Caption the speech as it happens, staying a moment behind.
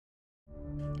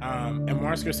And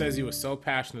Martin Scorsese was so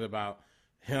passionate about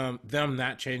them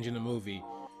not changing the movie,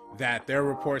 that there are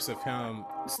reports of him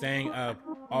staying up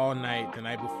all night the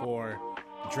night before,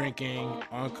 drinking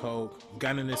on coke,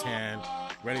 gun in his hand,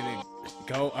 ready to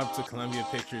go up to Columbia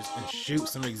Pictures and shoot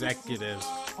some executives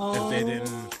if they Oh, didn't,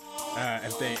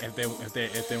 if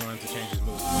they wanted to change his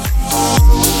movie.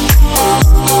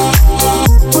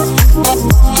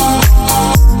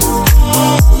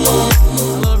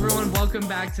 hello everyone. Welcome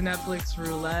back to Netflix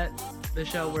Roulette, the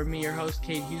show where me, your host,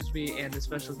 Kate Hughesby, and a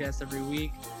special guest every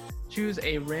week choose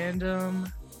a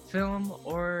random film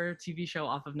or TV show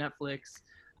off of Netflix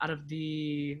out of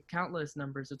the countless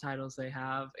numbers of titles they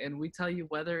have, and we tell you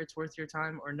whether it's worth your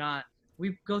time or not.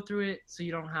 We go through it so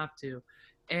you don't have to.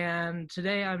 And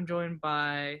today I'm joined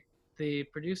by the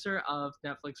producer of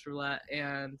Netflix Roulette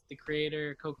and the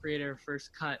co-creator of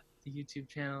First Cut, the YouTube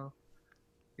channel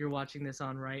you're watching this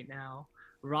on right now,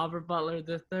 Robert Butler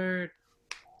the Third.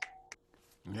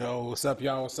 Yo, what's up,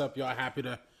 y'all? What's up, y'all? Happy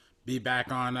to be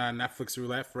back on Netflix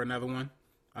Roulette for another one.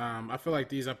 I feel like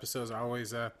these episodes are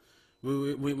always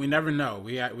we never know.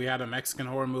 We had a Mexican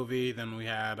horror movie, then we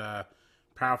had a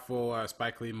powerful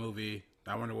Spike Lee movie.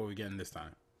 I wonder what we're getting this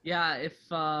time. Yeah, if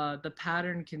the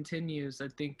pattern continues, I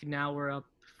think now we're up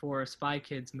for a Spy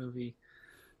Kids movie.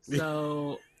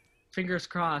 So, fingers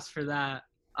crossed for that.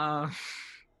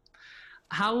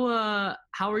 How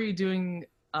are you doing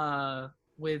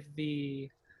with the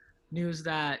news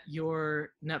that your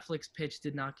Netflix pitch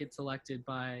did not get selected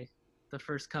by the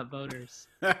First Cut voters?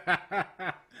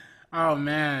 Oh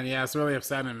man, yeah, it's really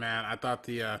upsetting, man. I thought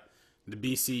the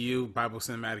BCU Bible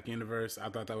Cinematic Universe, I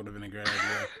thought that would have been a great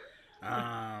idea.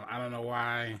 I don't know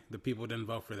why the people didn't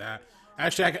vote for that.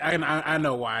 Actually, I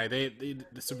know why.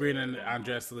 Sabrina and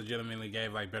Andres legitimately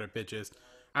gave like better pitches.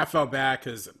 I felt bad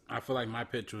because I feel like my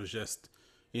pitch was just,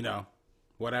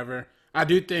 whatever. I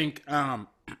do think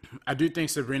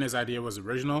Sabrina's idea was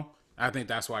original. I think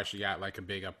that's why she got like a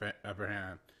big upper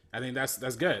hand. I think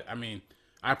that's good. I mean,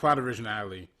 I applaud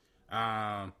originality.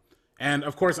 And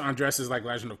of course, Andres' like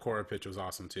Legend of Korra pitch was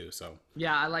awesome too. So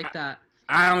Yeah, I like that.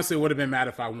 I honestly would have been mad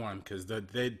if I won because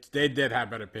they did have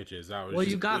better pitches. Well,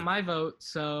 you got my vote,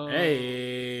 so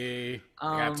Hey,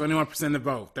 I got 21% of the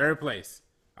vote. Third place.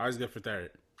 Always good for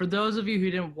third. for those of you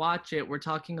who didn't watch it, we're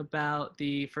talking about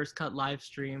the First Cut live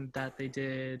stream that they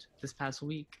did this past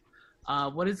week.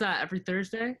 What is that? Every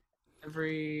Thursday?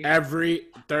 Every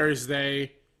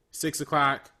Thursday, 6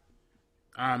 o'clock,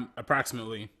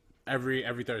 approximately.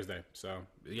 Every Thursday. So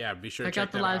yeah, be sure to Check out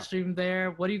check the that live out. stream there.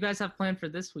 What do you guys have planned for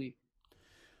this week?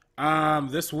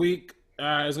 This week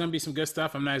is gonna be some good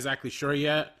stuff. I'm not exactly sure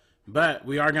yet, but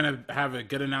we are gonna have a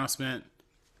good announcement.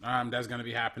 That's gonna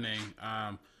be happening.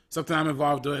 Something I'm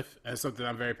involved with and something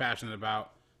I'm very passionate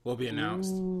about will be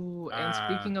announced. Ooh, and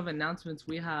speaking of announcements,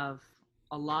 we have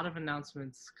a lot of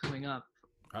announcements coming up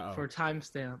Uh-oh. for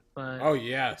Timestamp, but Oh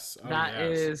yes. Oh that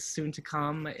yes. is soon to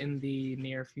come in the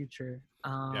near future.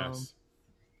 Yes.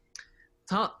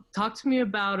 Talk to me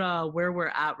about where we're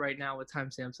at right now with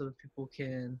Timestamp so that people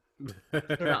can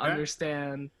sort of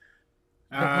understand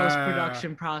the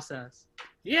post-production process.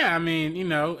 Yeah, I mean,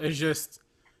 it's just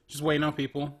waiting on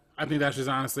people. I think that's just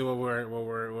honestly where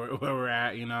we're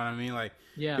at. You know what I mean? Like,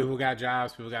 Yeah. people got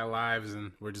jobs, people got lives,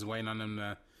 and we're just waiting on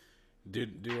them to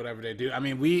do whatever they do. I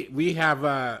mean, we've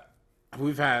had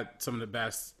some of the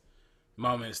best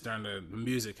moments during the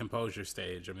music composure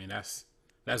stage. I mean, that's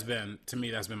been, to me,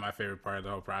 that's been my favorite part of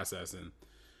the whole process, and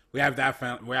we have that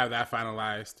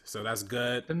finalized, so that's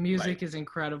good. The music is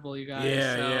incredible, you guys.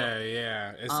 Yeah, so,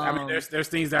 yeah. I mean, there's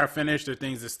things that are finished, there's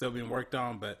things that's still being worked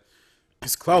on, but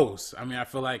it's close. I mean, I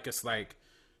feel like it's like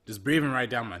just breathing right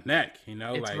down my neck,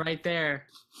 It's like right there.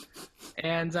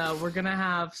 And we're going to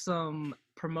have some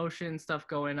promotion stuff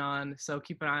going on, so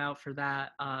keep an eye out for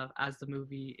that as the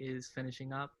movie is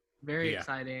finishing up. Very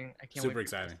exciting. I can't super wait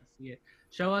exciting. to see it.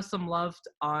 Show us some love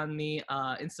on the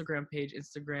Instagram page,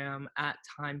 Instagram at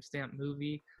Timestamp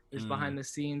Movie. There's behind the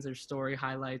scenes, there's story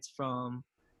highlights from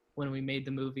when we made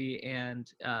the movie,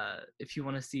 and if you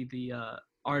want to see the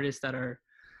artists that are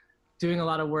doing a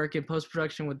lot of work in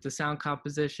post-production with the sound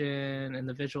composition and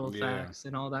the visual effects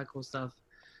and all that cool stuff,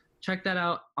 check that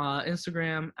out.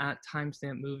 Instagram at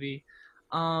Timestamp Movie.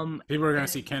 People are gonna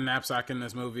see Ken Knapsack in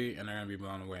this movie, and they're gonna be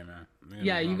blown away, man.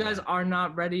 Yeah, you guys are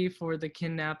not ready for the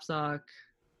Ken Knapsack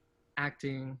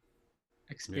acting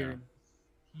experience.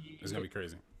 It's gonna be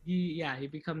crazy. He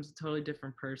becomes a totally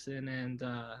different person, and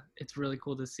it's really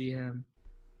cool to see him,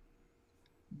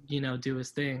 do his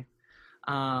thing.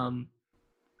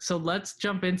 So let's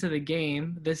jump into the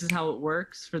game. This is how it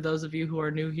works for those of you who are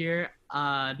new here.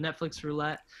 Netflix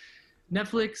Roulette.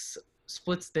 Netflix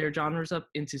splits their genres up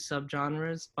into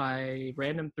subgenres by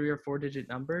random 3 or 4 digit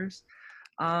numbers.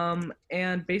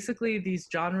 And basically, these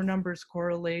genre numbers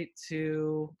correlate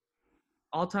to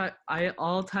all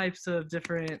types of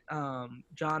different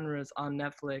genres on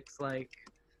Netflix. Like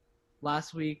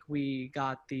last week, we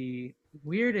got the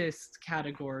weirdest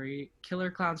category, Killer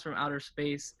Clowns from Outer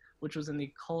Space, which was in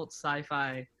the cult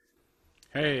sci-fi.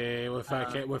 Hey, with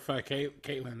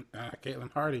Caitlin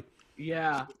Hardy.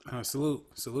 Yeah. Salute.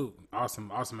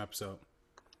 Awesome episode.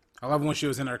 I love when she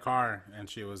was in her car and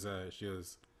she was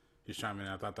chiming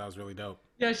in. I thought that was really dope.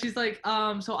 Yeah, she's like,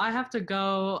 so I have to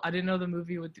go. I didn't know the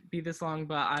movie would be this long,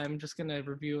 but I'm just gonna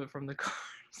review it from the car.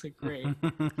 It's like, great.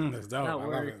 That's dope. That I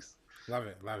works. Love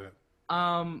it.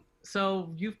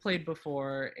 So you've played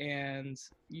before, and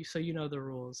you know the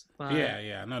rules. But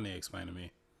yeah. No need to explain to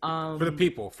me. For the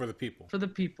people. For the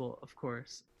people, of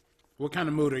course. What kind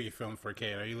of mood are you feeling for,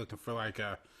 Kate? Are you looking for like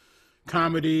a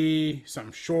comedy,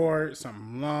 something short,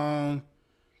 something long?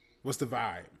 What's the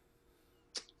vibe?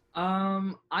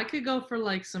 I could go for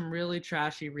like some really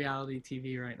trashy reality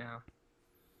TV right now.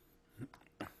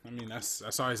 I mean,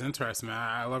 that's always interesting, man.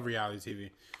 I love reality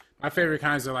TV. My favorite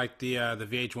kinds are like the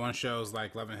VH1 shows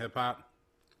like Love and Hip Hop.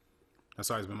 That's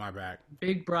always been my bag.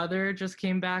 Big Brother just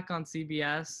came back on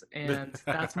CBS, and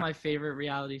that's my favorite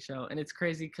reality show. And it's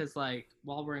crazy because like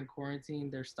while we're in quarantine,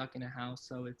 they're stuck in a house,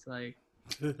 so it's like,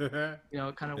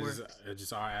 it kind of works. It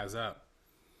just all adds up.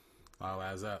 All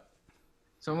adds up.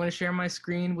 So I'm going to share my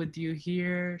screen with you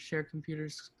here. Share computer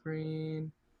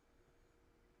screen.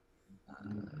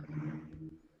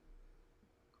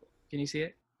 Can you see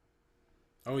it?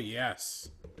 Oh, yes.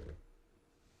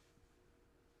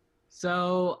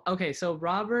 So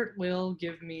Robert will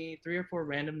give me 3 or 4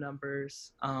 random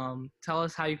numbers. Tell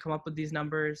us how you come up with these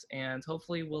numbers, and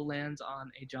hopefully we'll land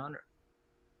on a genre.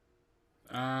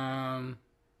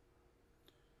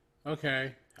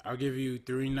 Okay. I'll give you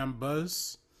 3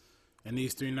 numbers. And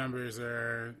these 3 numbers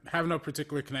have no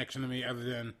particular connection to me other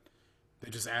than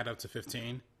they just add up to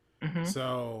 15. Mm-hmm.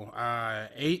 So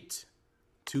 8,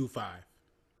 2, 5.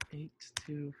 8,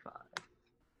 2, 5.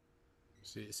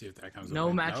 See if that comes.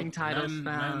 No matching titles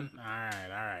found. All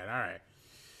right.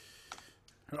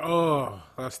 Oh,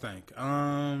 let's think.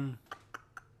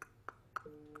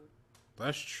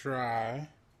 Let's try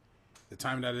the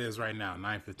time that it is right now,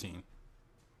 9:15.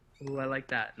 Ooh, I like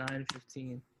that.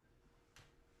 9:15.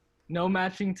 No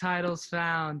matching titles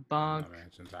found. Bonk. No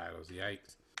matching titles.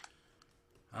 Yikes.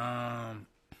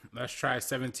 Let's try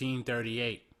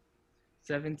 17:38.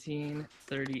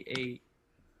 17:38.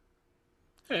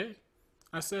 Hey.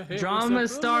 I said, hey, drama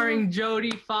starring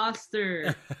Jodie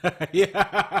Foster.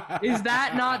 Yeah. Is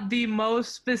that not the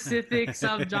most specific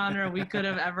subgenre we could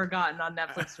have ever gotten on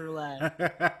Netflix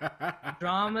Roulette?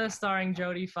 Drama starring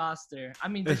Jodie Foster. I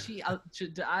mean, does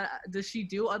she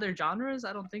do other genres?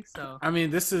 I don't think so. I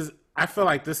mean, I feel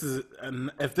like this is,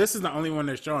 if this is the only one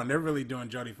they're showing, they're really doing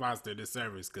Jodie Foster a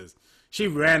disservice because she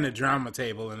ran the drama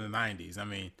table in the 90s. I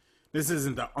mean, this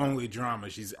isn't the only drama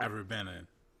she's ever been in.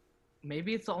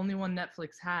 Maybe it's the only one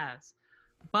Netflix has.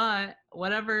 But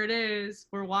whatever it is,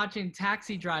 we're watching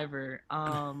Taxi Driver.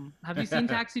 Have you seen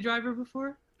Taxi Driver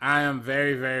before? I am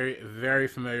very, very, very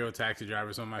familiar with Taxi Driver.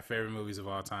 It's one of my favorite movies of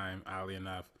all time, oddly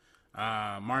enough.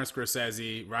 Martin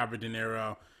Scorsese, Robert De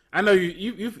Niro. I know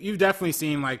you've definitely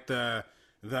seen like the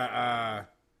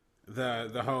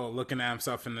whole looking at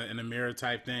himself in the mirror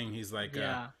type thing. He's like,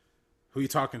 yeah. Who you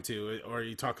talking to? Or are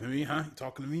you talking to me? Huh? You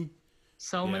talking to me?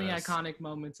 So many iconic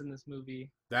moments in this movie.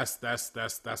 That's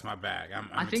my bag.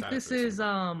 I think this is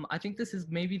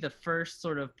maybe the first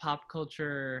sort of pop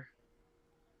culture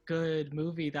good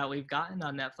movie that we've gotten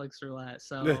on Netflix Roulette.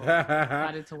 So I'm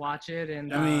excited to watch it.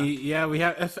 And I mean, yeah, we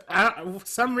have. For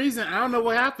some reason, I don't know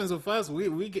what happens with us.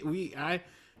 Every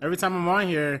time I'm on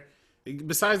here.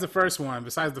 Besides the first one,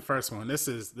 this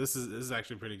is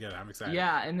actually pretty good. I'm excited.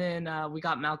 Yeah, and then we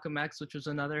got Malcolm X, which was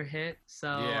another hit. So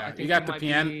yeah, I think you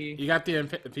got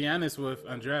the pianist with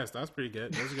Andres. That was pretty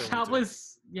good. That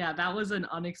was that was an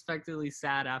unexpectedly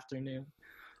sad afternoon.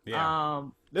 Yeah.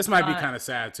 This might be kind of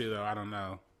sad too, though. I don't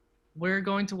know. We're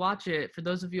going to watch it. For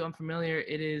those of you unfamiliar,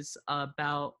 it is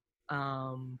about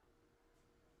an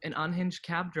unhinged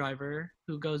cab driver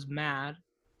who goes mad.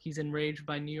 He's enraged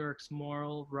by New York's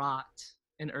moral rot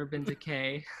and urban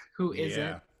decay. Who isn't?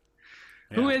 Yeah.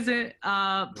 Who isn't?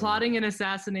 Plotting an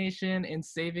assassination and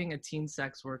saving a teen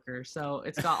sex worker. So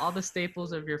it's got all the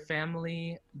staples of your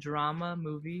family drama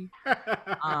movie.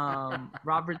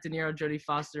 Robert De Niro, Jodie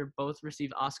Foster both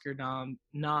received Oscar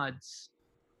nods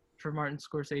for Martin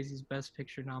Scorsese's Best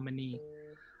Picture nominee.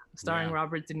 Starring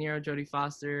Robert De Niro, Jodie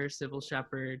Foster, Sybil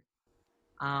Shepherd.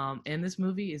 And this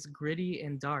movie is gritty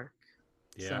and dark.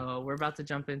 Yeah. So we're about to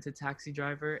jump into Taxi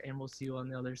Driver, and we'll see you on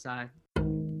the other side.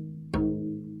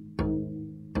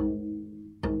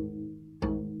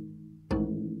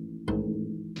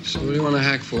 So what do you want to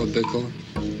hack for, Bickle?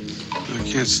 I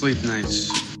can't sleep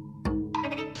nights.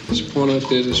 There's porno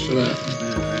theaters for that.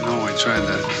 Yeah, I know, I tried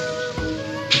that.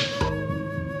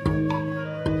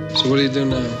 So what do you do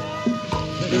now?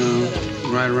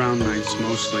 Ride around nights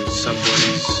mostly.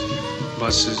 Subways,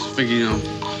 buses. Figure, I'm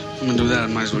gonna do that, I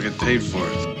might as well get paid for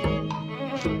it.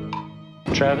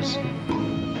 Travis,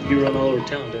 you run all over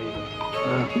town, don't you?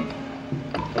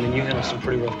 I mean, you handle some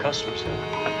pretty rough customers, huh?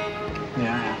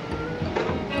 Yeah.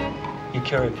 You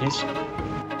carry a piece?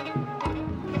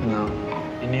 No.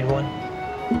 You need one?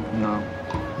 No.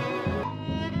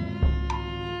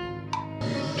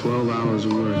 12 hours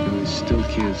of work and I still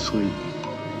can't sleep.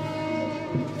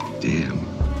 Damn.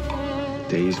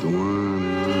 Days go on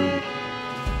and on.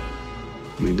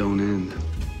 And they don't end.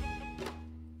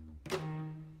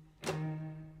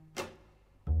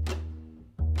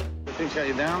 Things got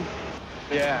you down?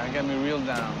 Yeah, it got me real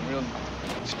down. I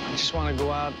just want to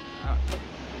go out.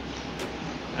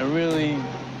 I really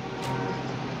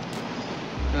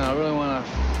want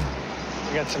to.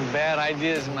 I got some bad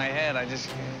ideas in my head.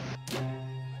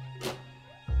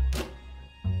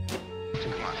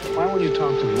 Why won't you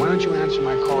talk to me? Why don't you answer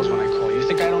my calls when I call you? You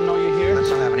think I don't know you're here? Let's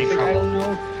not have any trouble. I don't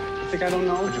know? You think I don't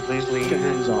know? Would you please leave? Get your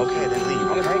hands off. Okay, then leave,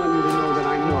 I just okay? want you to know that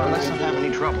I know. Let's not have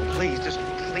any trouble. Please, just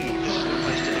leave. This is the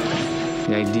place to do it.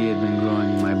 The idea had been growing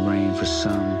in my brain for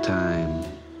some time.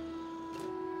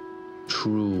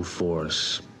 True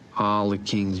force. All the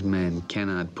king's men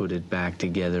cannot put it back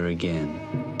together again.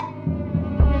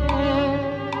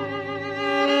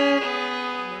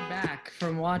 We're back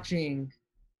from watching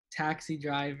Taxi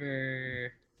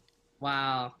Driver.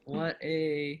 Wow, what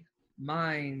a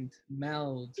mind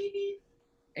meld.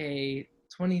 A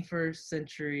 21st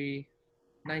century,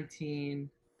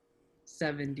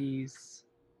 1970s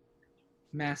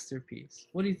masterpiece.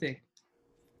 What do you think?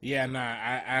 Yeah,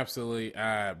 I absolutely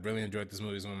really enjoyed this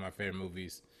movie. It's one of my favorite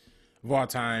movies of all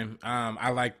time. I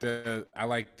like the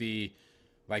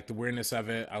weirdness of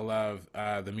it. I love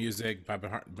the music by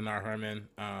Bernard Herrmann.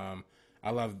 I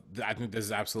think this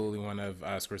is absolutely one of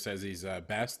Scorsese's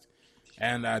best,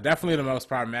 and definitely the most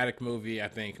problematic movie I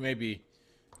think maybe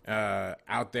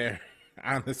out there.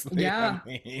 Honestly, Yeah.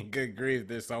 I mean, good grief,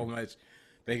 there's so much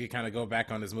they could kind of go back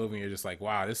on this movie, and you're just like,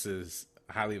 wow, this is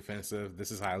highly offensive.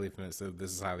 This is highly offensive.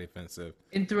 This is highly offensive.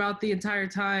 And throughout the entire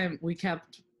time, we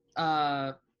kept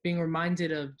being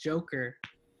reminded of Joker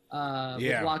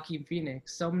with Joaquin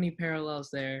Phoenix. So many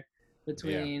parallels there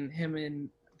between him and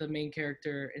the main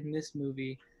character in this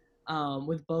movie,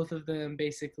 with both of them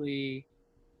basically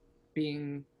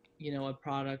being, a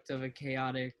product of a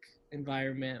chaotic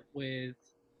environment with,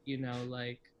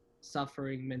 like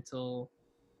suffering mental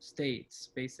states,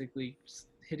 basically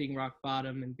hitting rock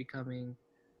bottom and becoming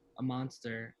a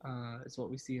monster is what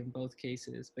we see in both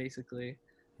cases, basically.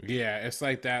 Yeah, it's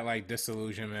like that, like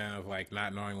disillusionment of like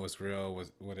not knowing what's real,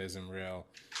 what isn't real.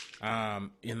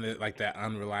 In the like that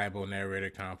unreliable narrator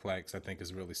complex, I think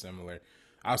is really similar.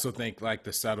 I also think like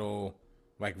the subtle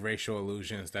like racial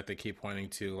illusions that they keep pointing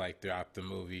to like throughout the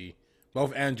movie,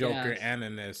 both and Joker and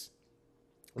in this,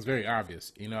 it's very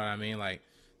obvious. You know what I mean? Like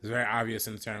it's very obvious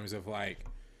in terms of like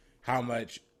how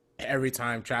much every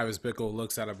time Travis Bickle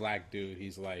looks at a black dude,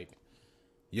 he's like,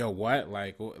 yo, what?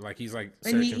 Like he's like,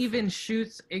 and he even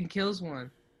shoots and kills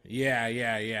one.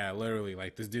 Yeah. Literally,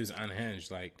 like this dude's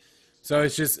unhinged. Like, so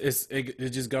it's just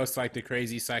it just goes to like the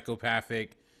crazy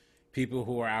psychopathic people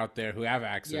who are out there who have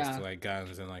access to like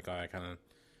guns and like all that kind of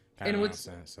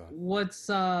nonsense. So what's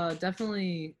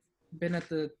definitely been at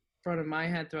the front of my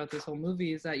head throughout this whole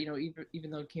movie is that even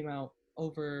though it came out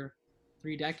over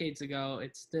 3 decades ago,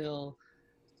 it still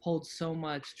holds so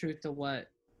much truth to what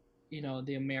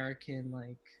the American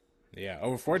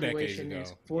over 4 decades ago.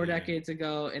 Is 4 decades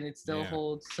ago, and it still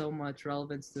holds so much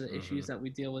relevance to the issues that we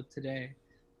deal with today.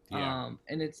 And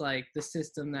it's like the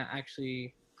system that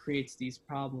actually creates these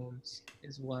problems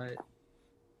is what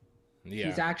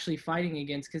he's actually fighting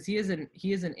against, because he is an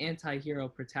anti-hero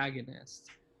protagonist.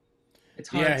 It's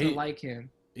hard to like him.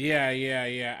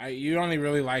 You only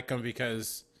really like him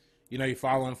because you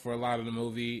follow him for a lot of the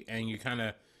movie, and you kind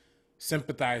of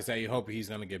sympathize that you hope he's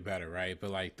gonna get better, right?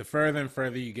 But like the further and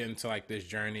further you get into like this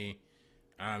journey,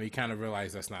 you kind of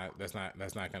realize that's not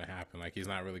gonna happen. Like he's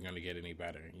not really gonna get any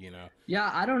better, Yeah,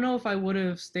 I don't know if I would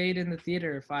have stayed in the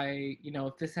theater if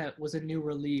if this was a new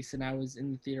release and I was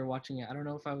in the theater watching it. I don't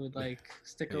know if I would like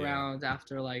stick around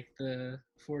after like the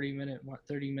 30-minute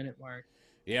mark.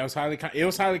 Yeah, it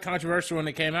was highly controversial when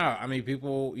it came out. I mean,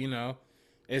 people,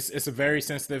 it's a very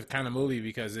sensitive kind of movie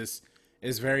because it's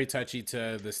very touchy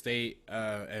to the state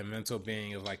and mental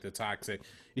being of like the toxic.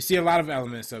 You see a lot of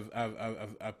elements of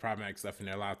problematic stuff in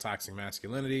there. A lot of toxic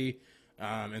masculinity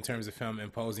in terms of him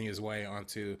imposing his way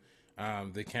onto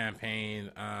the campaign.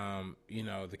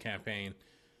 The campaign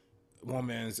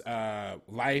woman's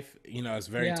life. It's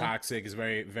very toxic. It's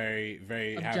very, very,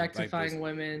 very objectifying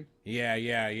women.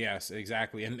 Yes,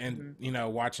 exactly. And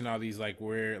watching all these like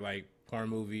weird like porn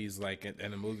movies like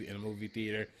in a movie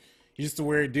theater. He's just a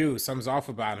weird dude. Something's off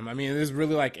about him. I mean, it's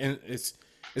really like it's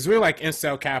really like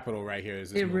incel capital right here.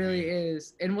 It really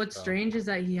is. And what's strange is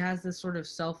that he has this sort of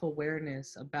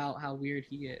self-awareness about how weird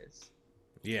he is.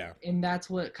 Yeah. And that's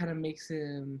what kind of makes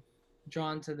him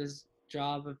drawn to this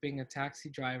job of being a taxi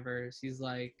driver. He's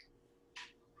like,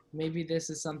 maybe this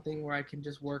is something where I can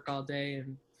just work all day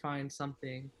and find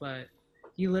something. But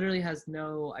he literally has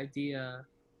no idea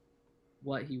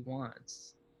what he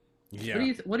wants. Yeah.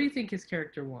 What do you think his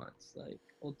character wants, like,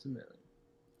 ultimately?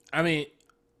 I mean,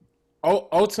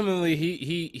 ultimately,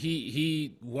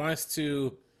 he wants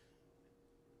to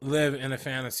live in a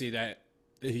fantasy that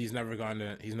he's never going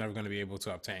to be able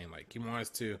to obtain. Like, he wants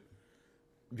to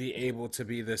be able to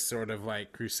be this sort of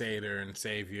like crusader and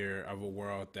savior of a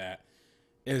world that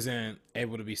isn't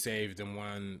able to be saved in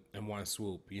one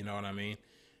swoop. You know what I mean?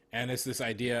 And it's this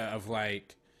idea of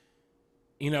like,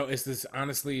 it's this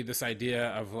idea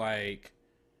of like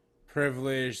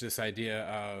privilege, this idea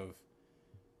of,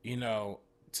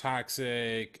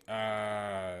 toxic,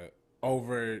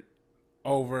 over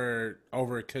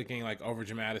cooking, like over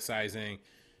dramatizing,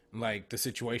 like the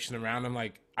situation around him.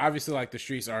 Like obviously, like the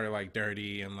streets are like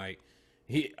dirty and like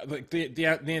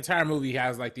the entire movie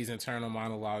has like these internal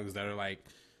monologues that are like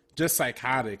just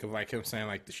psychotic of like him saying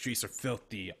like the streets are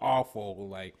filthy, awful,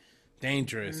 like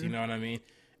dangerous. Mm-hmm. You know what I mean?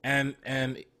 And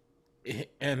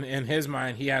in his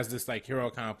mind, he has this like hero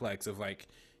complex of like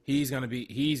he's gonna be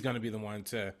the one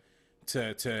to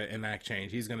enact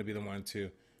change. He's gonna be the one to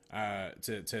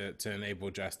enable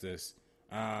justice.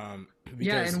 And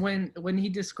when he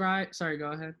describes, sorry,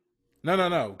 go ahead.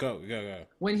 No, go.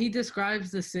 When he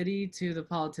describes the city to the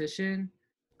politician,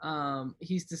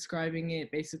 he's describing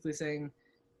it basically saying,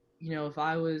 if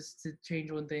I was to change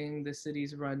one thing, the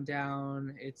city's run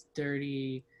down, it's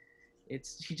dirty.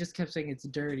 He just kept saying it's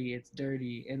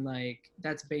dirty. And like,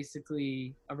 that's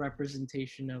basically a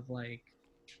representation of like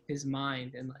his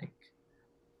mind and like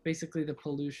basically the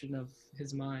pollution of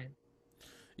his mind.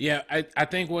 Yeah. I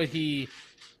think what he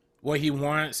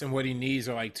wants and what he needs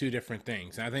are like two different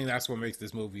things. And I think that's what makes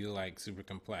this movie like super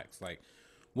complex. Like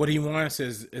what he wants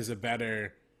is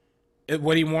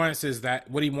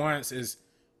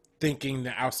thinking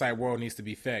the outside world needs to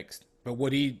be fixed. But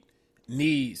what he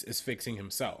needs is fixing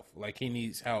himself. Like he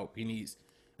needs help. He needs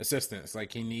assistance.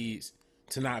 Like he needs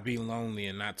to not be lonely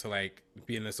and not to like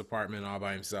be in this apartment all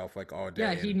by himself like all day.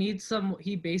 Yeah,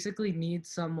 he basically needs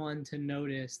someone to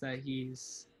notice that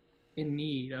he's in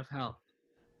need of help.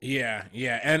 Yeah.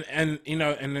 And and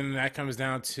then that comes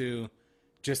down to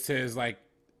just his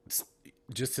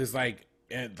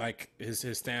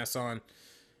stance on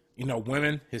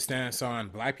women, his stance on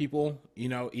black people,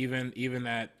 even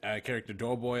that character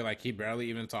Doughboy, like he barely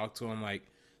even talked to him, like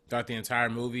throughout the entire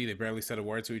movie. They barely said a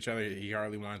word to each other. He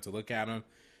hardly wanted to look at him.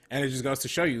 And it just goes to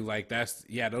show you, like, those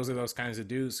are those kinds of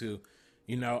dudes who,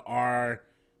 are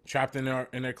trapped in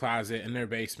their closet, in their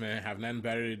basement, have nothing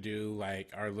better to do,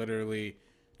 like, are literally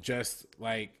just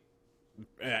like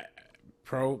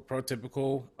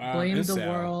prototypical blame incel. The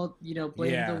world,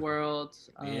 the world.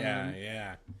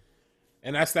 Yeah.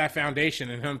 And that's that foundation,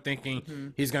 and him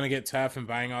thinking he's going to get tough and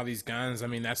buying all these guns. I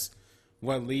mean, that's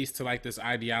what leads to like this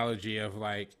ideology of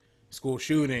like school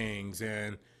shootings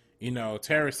and,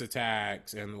 terrorist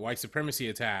attacks and white supremacy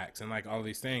attacks and like all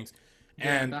these things.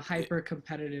 Yeah, and the hyper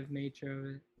competitive nature of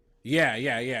it.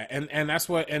 Yeah. And that's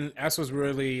what's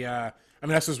really,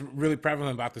 that's what's really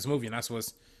prevalent about this movie. And that's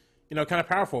what's, kind of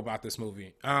powerful about this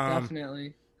movie.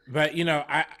 Definitely. But,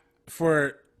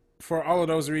 for all of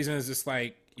those reasons, it's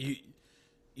like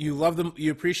you love them,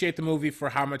 you appreciate the movie for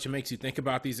how much it makes you think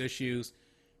about these issues,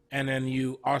 and then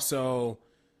you also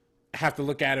have to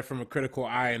look at it from a critical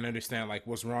eye and understand like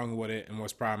what's wrong with it and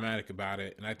what's problematic about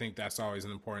it. And I think that's always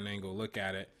an important angle to look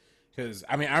at it, because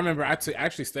I remember I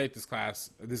actually studied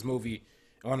this movie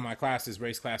in one of my classes,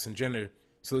 race, class, and gender.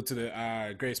 Salute to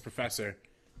the greatest professor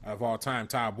of all time,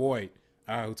 Todd Boyd,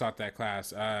 who taught that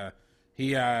class.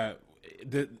 He in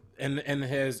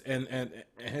his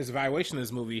evaluation of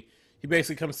this movie, he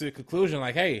basically comes to the conclusion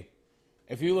like, hey,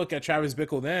 if you look at Travis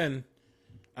Bickle then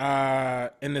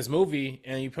in this movie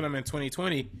and you put him in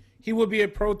 2020, he would be a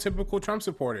prototypical Trump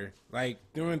supporter, like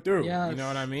through and through. Yes. You know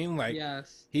what I mean? Like,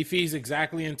 yes. he feeds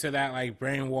exactly into that like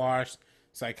brainwashed,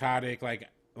 psychotic, like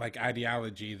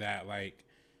ideology that like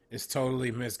is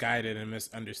totally misguided and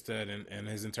misunderstood in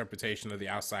his interpretation of the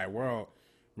outside world,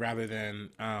 rather than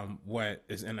what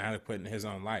is inadequate in his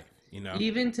own life. You know,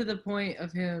 Even to the point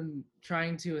of him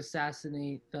trying to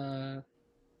assassinate the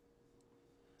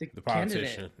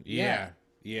politician. candidate.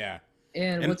 Yeah.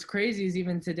 And what's crazy is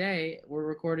even today, we're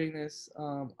recording this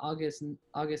August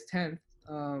 10th.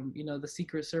 You know, the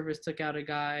Secret Service took out a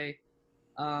guy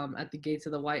at the gates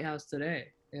of the White House today,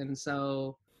 and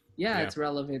so it's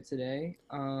relevant today.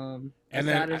 As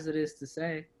sad as it is to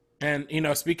say. And you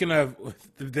know, speaking of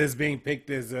this being picked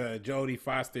as a Jodie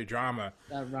Foster drama,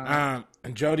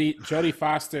 Jodie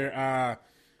Foster,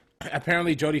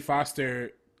 apparently Jodie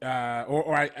Foster,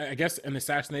 or I guess an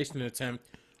assassination attempt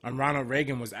on Ronald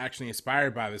Reagan was actually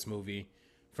inspired by this movie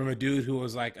from a dude who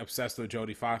was like obsessed with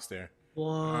Jodie Foster.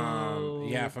 Whoa.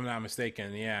 Yeah, if I'm not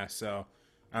mistaken. Yeah, so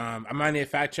I might need to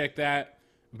fact check that.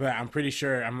 But I'm pretty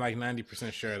sure, I'm like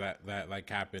 90% sure that like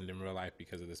happened in real life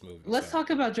because of this movie. Let's talk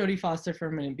about Jodie Foster for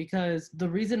a minute, because the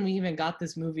reason we even got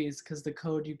this movie is because the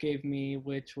code you gave me,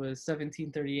 which was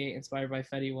 1738, inspired by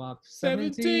Fetty Wap.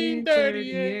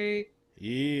 1738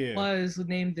 was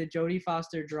named the Jodie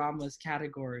Foster Dramas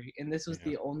category, and this was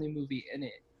the only movie in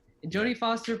it. And Jodie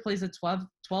Foster plays a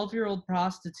 12-year-old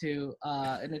prostitute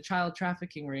in a child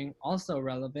trafficking ring, also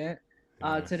relevant.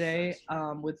 Today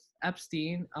with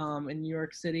Epstein in New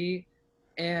York City,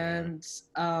 and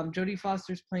Jodie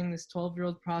Foster's playing this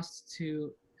 12-year-old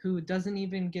prostitute who doesn't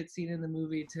even get seen in the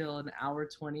movie till an hour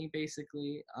 20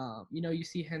 basically. You know, you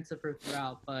see hints of her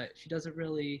throughout, but she doesn't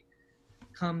really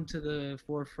come to the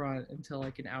forefront until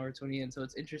like an hour 20 in. So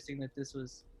it's interesting that this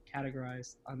was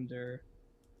categorized under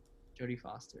Jodie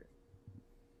Foster.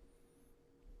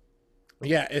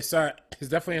 Yeah, it's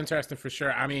definitely interesting for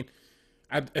sure. I mean,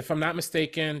 if I'm not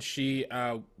mistaken, she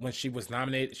when she was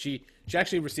nominated, she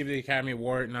actually received the Academy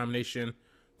Award nomination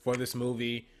for this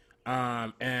movie,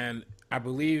 and I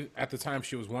believe at the time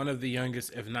she was one of the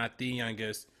youngest, if not the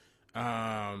youngest,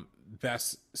 one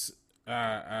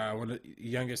of the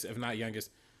youngest, if not youngest,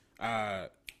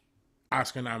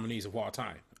 Oscar nominees of all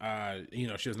time. You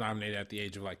know, she was nominated at the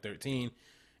age of like 13,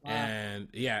 and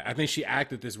I think she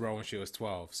acted this role when she was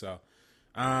 12. So,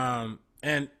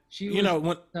 and she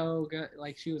was so good,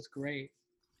 like she was great.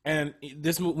 And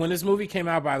when this movie came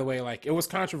out, by the way, like it was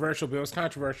controversial, but it was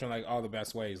controversial in like all the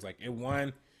best ways. Like it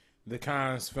won the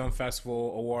Cannes Film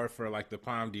Festival award for like the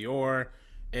Palme d'Or.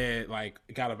 It like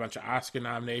got a bunch of Oscar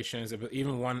nominations. It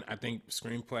even won, I think,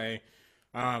 screenplay.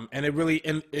 And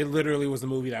it literally was the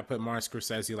movie that put Martin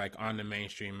Scorsese like on the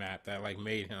mainstream map, that like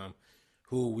made him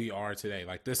who we are today.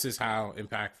 Like this is how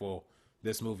impactful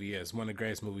this movie is, one of the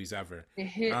greatest movies ever. It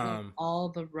hit all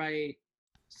the right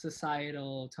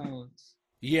societal tones.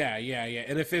 Yeah.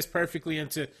 And it fits perfectly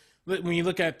into, when you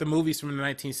look at the movies from the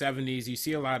 1970s, you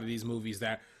see a lot of these movies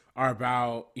that are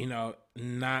about, you know,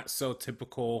 not so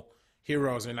typical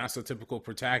heroes or not so typical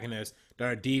protagonists that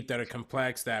are deep, that are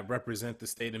complex, that represent the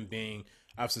state and being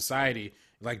of society,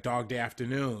 like Dog Day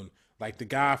Afternoon, like The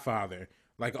Godfather,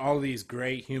 like all of these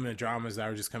great human dramas that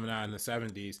were just coming out in the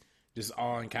 70s. Just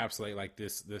all encapsulate like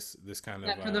this kind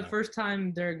of. For the first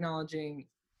time, they're acknowledging,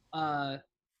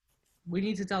 we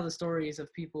need to tell the stories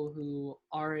of people who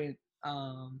aren't,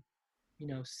 you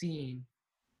know, seen,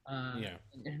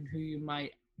 and who you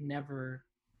might never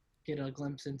get a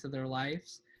glimpse into their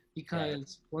lives,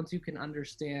 because once you can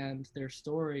understand their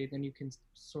story, then you can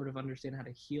sort of understand how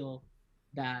to heal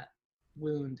that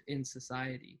wound in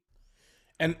society.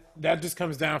 And that just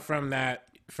comes down from that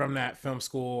film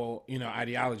school, you know,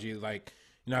 ideology. Like,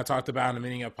 you know, I talked about in the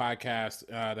Meaning of podcast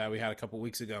that we had a couple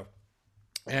weeks ago.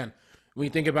 And when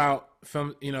you think about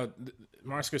film, you know,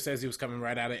 Martin Scorsese was coming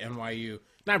right out of NYU.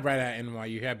 Not right out of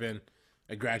NYU. He had been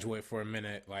a graduate for a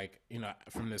minute, like, you know,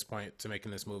 from this point to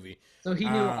making this movie. So he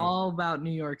knew all about New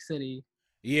York City.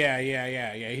 Yeah.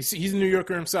 He's a New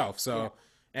Yorker himself. So,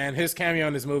 and his cameo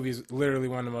in this movie is literally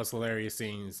one of the most hilarious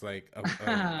scenes, like, of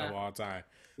all time.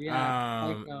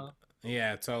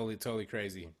 Yeah, totally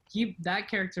crazy. That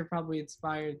character probably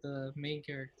inspired the main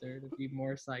character to be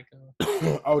more psycho.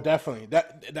 Oh, definitely.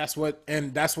 That's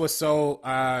what's so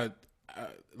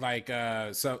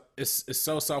so it's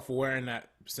so self-aware in that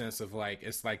sense of like,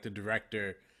 it's like the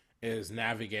director is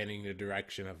navigating the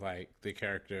direction of like the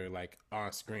character like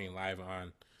on screen, live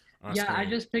on screen. I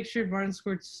just pictured Martin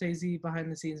Scorsese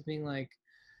behind the scenes being like,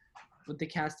 with the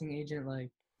casting agent, like,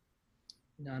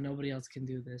 no, nobody else can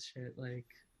do this shit. Like,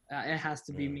 it has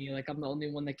to be me. Like, I'm the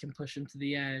only one that can push him to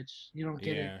the edge. You don't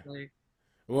get it. Like,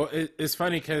 Well, it's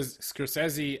funny because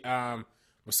Scorsese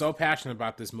was so passionate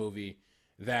about this movie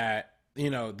that,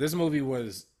 this movie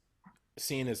was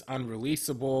seen as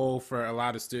unreleasable for a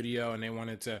lot of studio, and they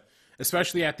wanted to,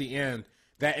 especially at the end,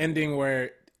 that ending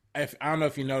where, I don't know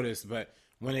if you noticed, but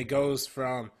when it goes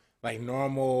from like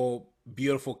normal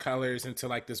beautiful colors into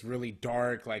like this really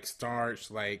dark, like starch,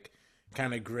 like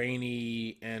kind of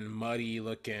grainy and muddy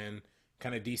looking,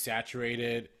 kind of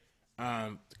desaturated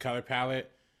color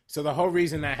palette. So the whole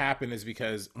reason that happened is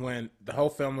because when the whole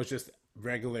film was just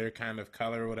regular kind of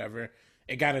color or whatever,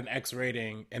 it got an X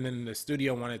rating, and then the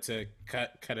studio wanted to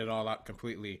cut it all out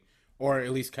completely, or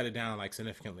at least cut it down like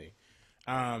significantly.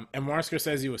 And Martin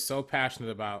Scorsese was so passionate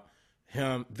about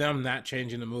them not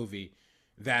changing the movie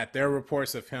that there are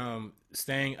reports of him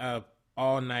staying up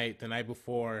all night the night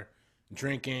before,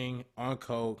 drinking on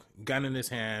coke, gun in his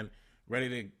hand, ready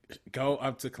to go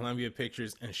up to Columbia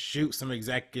Pictures and shoot some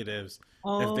executives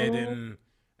if they didn't,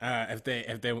 if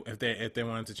they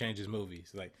wanted to change his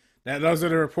movies. Like that, those are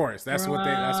the reports. That's what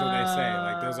they say.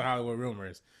 Like those are Hollywood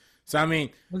rumors. So I mean,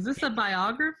 was this a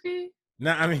biography?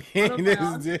 No, I mean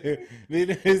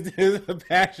this is a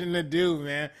passionate dude,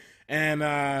 man.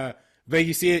 And but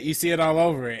you see it all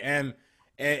over it, and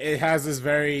it has this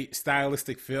very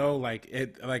stylistic feel. One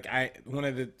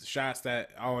of the shots that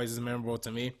always is memorable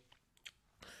to me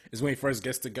is when he first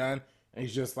gets the gun and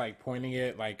he's just like pointing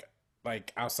it like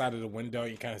outside of the window.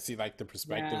 You kind of see like the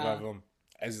perspective of him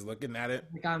as he's looking at it.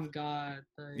 Like I'm God.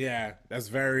 Yeah, that's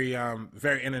very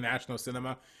very international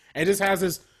cinema. It just has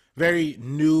this very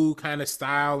new kind of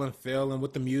style and feel, and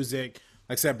with the music,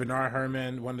 like I said, Bernard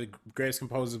Herrmann, one of the greatest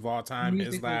composers of all time,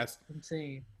 his last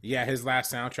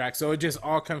soundtrack. So it just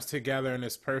all comes together in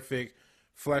this perfect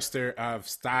fluster of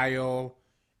style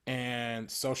and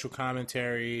social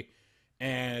commentary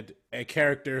and a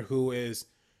character who is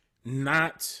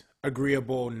not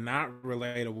agreeable, not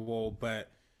relatable, but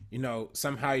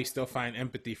somehow you still find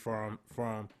empathy for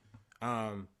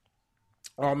him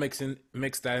all mixed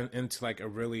that into like a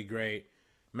really great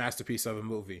masterpiece of a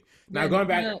movie. Now going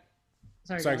back,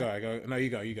 sorry, go. No, you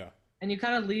go. And you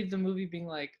kind of leave the movie being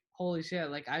like, holy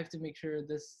shit! Like I have to make sure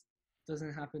this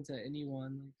doesn't happen to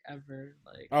anyone, like ever.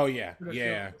 Like oh yeah.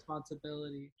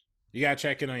 Responsibility. You gotta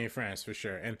check in on your friends for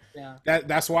sure, and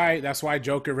that's why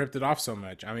Joker ripped it off so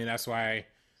much. I mean, that's why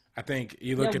I think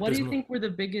you look at what this. What do you think were the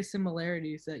biggest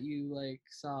similarities that you like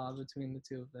saw between the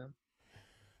two of them?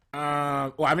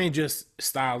 Well, I mean, just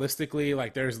stylistically,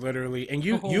 like there's literally, and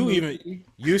you even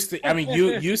used to. I mean,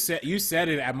 you said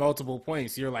it at multiple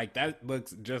points. You're like, that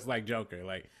looks just like Joker.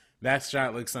 Like that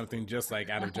shot looks something just like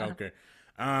out of Joker.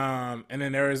 And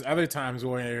then there was other times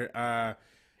where,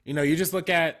 you just look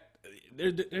at.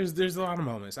 There's a lot of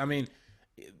moments. I mean,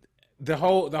 the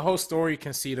whole story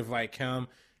conceit of like him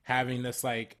having this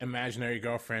like imaginary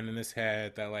girlfriend in his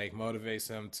head that like motivates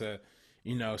him to,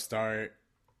 start,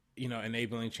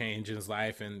 enabling change in his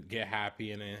life and get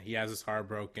happy, and then he has his heart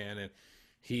broken and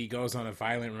he goes on a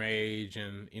violent rage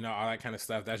and all that kind of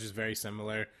stuff. That's just very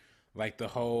similar. Like the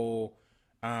whole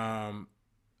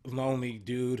lonely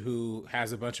dude who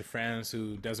has a bunch of friends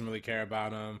who doesn't really care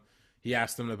about him. He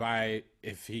asked them to buy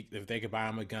if they could buy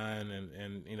him a gun,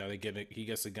 and he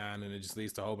gets a gun, and it just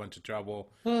leads to a whole bunch of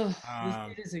trouble. This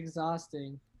is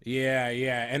exhausting. Yeah,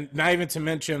 and not even to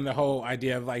mention the whole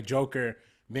idea of like Joker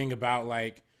being about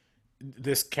like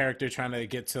this character trying to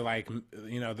get to like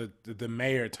the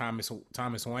mayor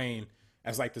Thomas Wayne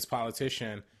as like this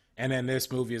politician, and then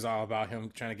this movie is all about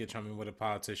him trying to get something with a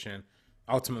politician,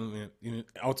 ultimately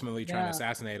trying to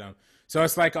assassinate him. So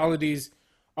it's like all these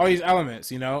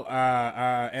elements,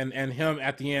 and him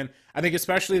at the end. I think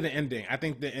especially the ending. I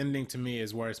think the ending to me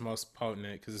is where it's most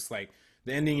potent, because it's like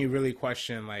the ending you really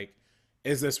question, like,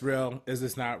 is this real? Is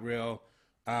this not real?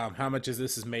 How much is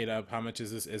this is made up? How much is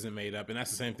this isn't made up? And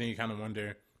that's the same thing you kind of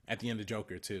wonder at the end of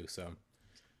Joker too. So,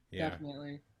 yeah,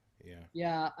 definitely.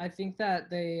 Yeah. I think that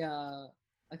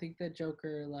I think that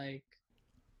Joker, like,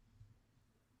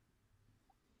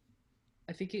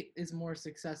 I think it is more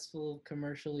successful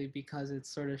commercially because it's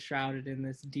sort of shrouded in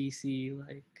this DC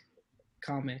like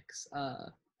comics.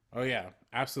 Oh yeah,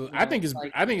 absolutely. I think it's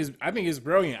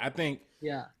brilliant. I think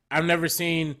I've never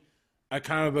seen a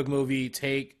comic book movie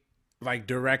take like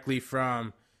directly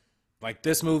from like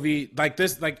this movie, like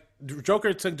this, like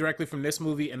Joker took directly from this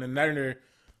movie and another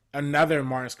Martin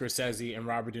Scorsese and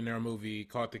Robert De Niro movie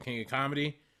called The King of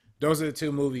Comedy. Those are the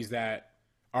two movies that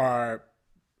are,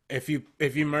 if you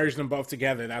merge them both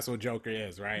together, that's what Joker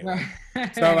is, right?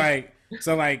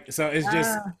 So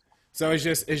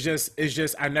it's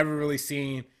just I've never really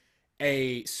seen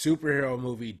a superhero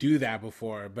movie do that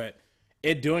before, but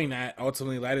it doing that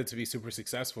ultimately led it to be super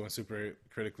successful and super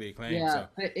critically acclaimed. Yeah, So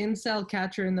the incel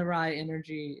Catcher in the Rye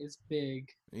energy is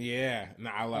big. yeah, no,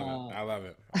 I love it. I love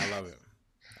it. I love it.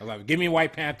 I love it. Give me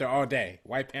White Panther all day.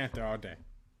 White Panther all day.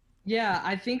 Yeah,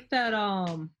 I think that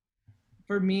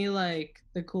for me, like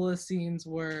the coolest scenes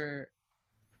were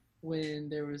when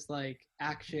there was like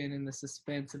action and the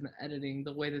suspense and the editing,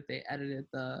 the way that they edited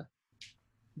the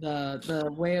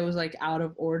way it was like out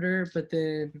of order, but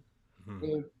then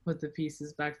they would put the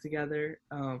pieces back together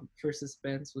for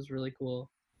suspense was really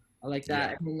cool. I like that.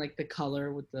 Yeah. And then like the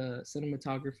color with the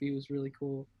cinematography was really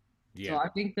cool. Yeah. So I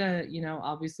think that,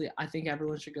 obviously I think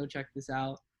everyone should go check this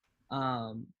out.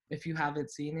 If you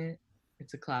haven't seen it,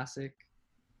 it's a classic.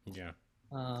 Yeah.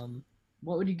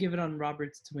 What would you give it on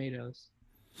Robert's Tomatoes?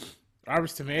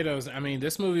 Robert's Tomatoes, I mean,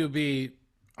 this movie would be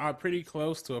pretty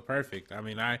close to a perfect. I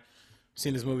mean, I've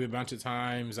seen this movie a bunch of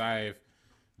times. I've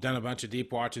done a bunch of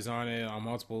deep watches on it on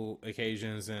multiple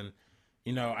occasions. And,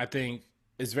 I think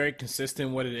it's very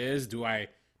consistent what it is. Do I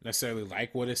necessarily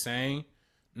like what it's saying?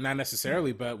 Not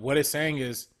necessarily, but what it's saying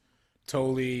is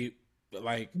totally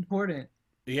like important.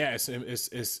 Yeah,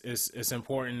 it's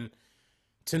important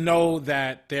to know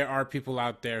that there are people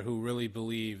out there who really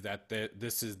believe that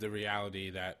this is the reality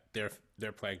that they're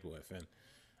plagued with,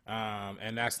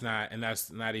 and that's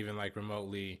not even like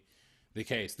remotely the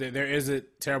case. There is a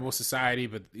terrible society,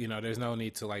 but there's no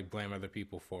need to like blame other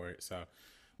people for it. So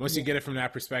once you get it from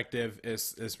that perspective,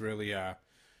 it's really a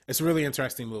really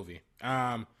interesting movie.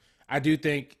 I do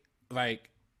think, like,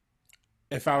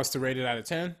 if I was to rate it out of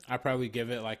 10, I'd probably give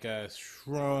it like a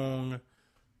strong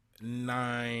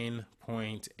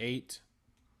 9.8.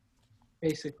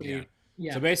 Basically,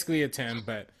 yeah. So basically a 10,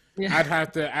 but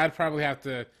Yeah. I'd probably have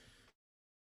to,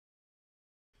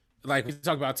 like we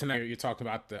talked about tonight, you're talking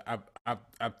about the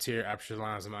up tier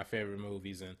echelons of my favorite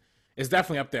movies, and it's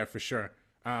definitely up there for sure.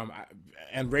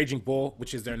 And Raging Bull,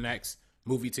 which is their next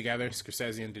movie together,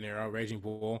 Scorsese and De Niro, Raging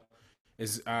Bull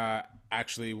is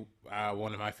actually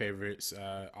one of my favorites,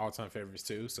 all-time favorites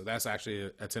too. So that's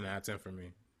actually a 10 out of 10 for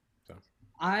me. So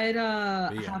I'd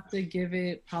have to give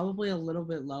it probably a little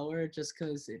bit lower just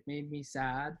because it made me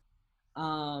sad.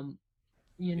 I'd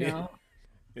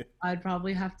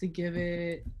probably have to give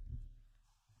it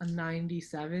a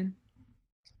 97.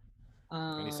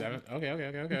 97?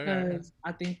 Okay. Because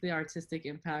I think the artistic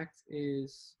impact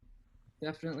is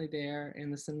definitely there,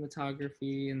 and the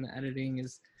cinematography and the editing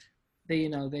is, they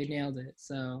nailed it.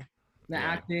 So the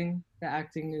acting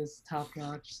is top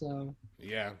notch. So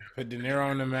yeah, put De Niro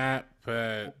on the map,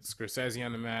 put Scorsese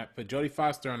on the map, put Jodie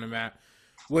Foster on the map.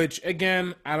 Which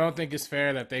again, I don't think it's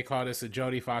fair that they call this a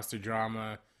Jodie Foster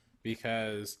drama,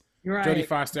 because right. Jodie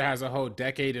Foster has a whole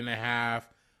decade and a half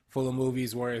full of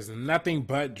movies where it's nothing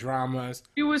but dramas.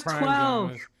 She was 12.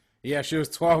 Dramas. Yeah, she was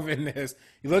 12 in this.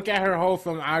 You look at her whole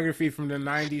filmography from the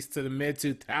 90s to the mid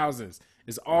 2000s.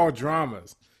 It's all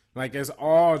dramas. Like, it's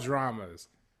all dramas.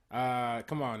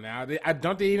 Come on now. They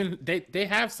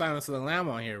have Silence of the Lamb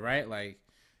on here, right? Like,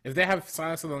 if they have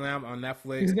Silence of the Lamb on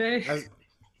Netflix,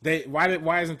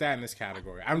 why isn't that in this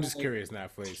category? I'm just curious,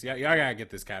 Netflix. Y'all gotta get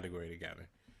this category together.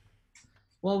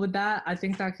 Well, with that, I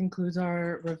think that concludes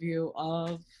our review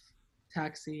of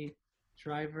Taxi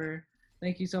Driver.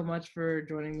 Thank you so much for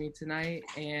joining me tonight.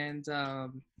 And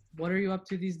what are you up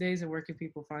to these days, and where can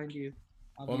people find you?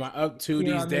 What am I up to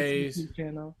these days?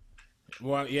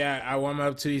 Well, yeah, what I'm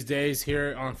up to these days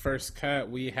here on First Cut,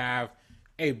 we have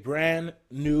a brand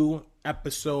new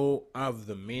episode of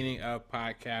the Meaning of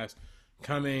Podcast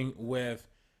coming with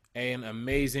an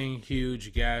amazing,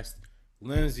 huge guest.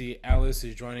 Lindsay Ellis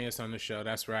is joining us on the show.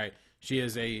 That's right. She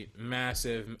is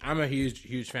I'm a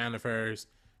huge fan of hers.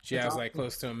 She has like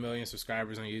close to 1 million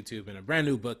subscribers on YouTube and a brand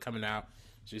new book coming out.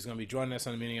 She's going to be joining us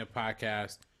on the Meaning of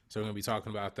Podcast. So we're going to be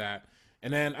talking about that.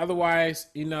 And then otherwise,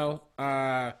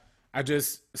 I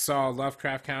just saw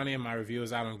Lovecraft County, and my review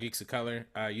is out on Geeks of Color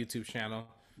YouTube channel.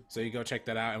 So you go check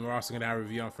that out. And we're also going to have a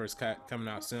review on First Cut coming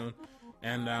out soon.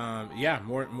 And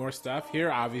more stuff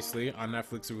here, obviously, on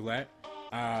Netflix Roulette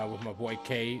with my boy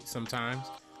Cade sometimes,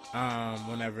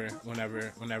 whenever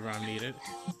I'm needed.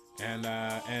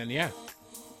 And yeah.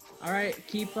 All right,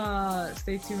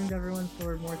 stay tuned, everyone,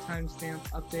 for more timestamp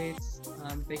updates.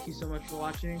 Thank you so much for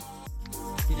watching.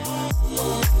 See you next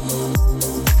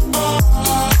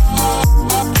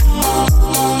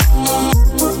time.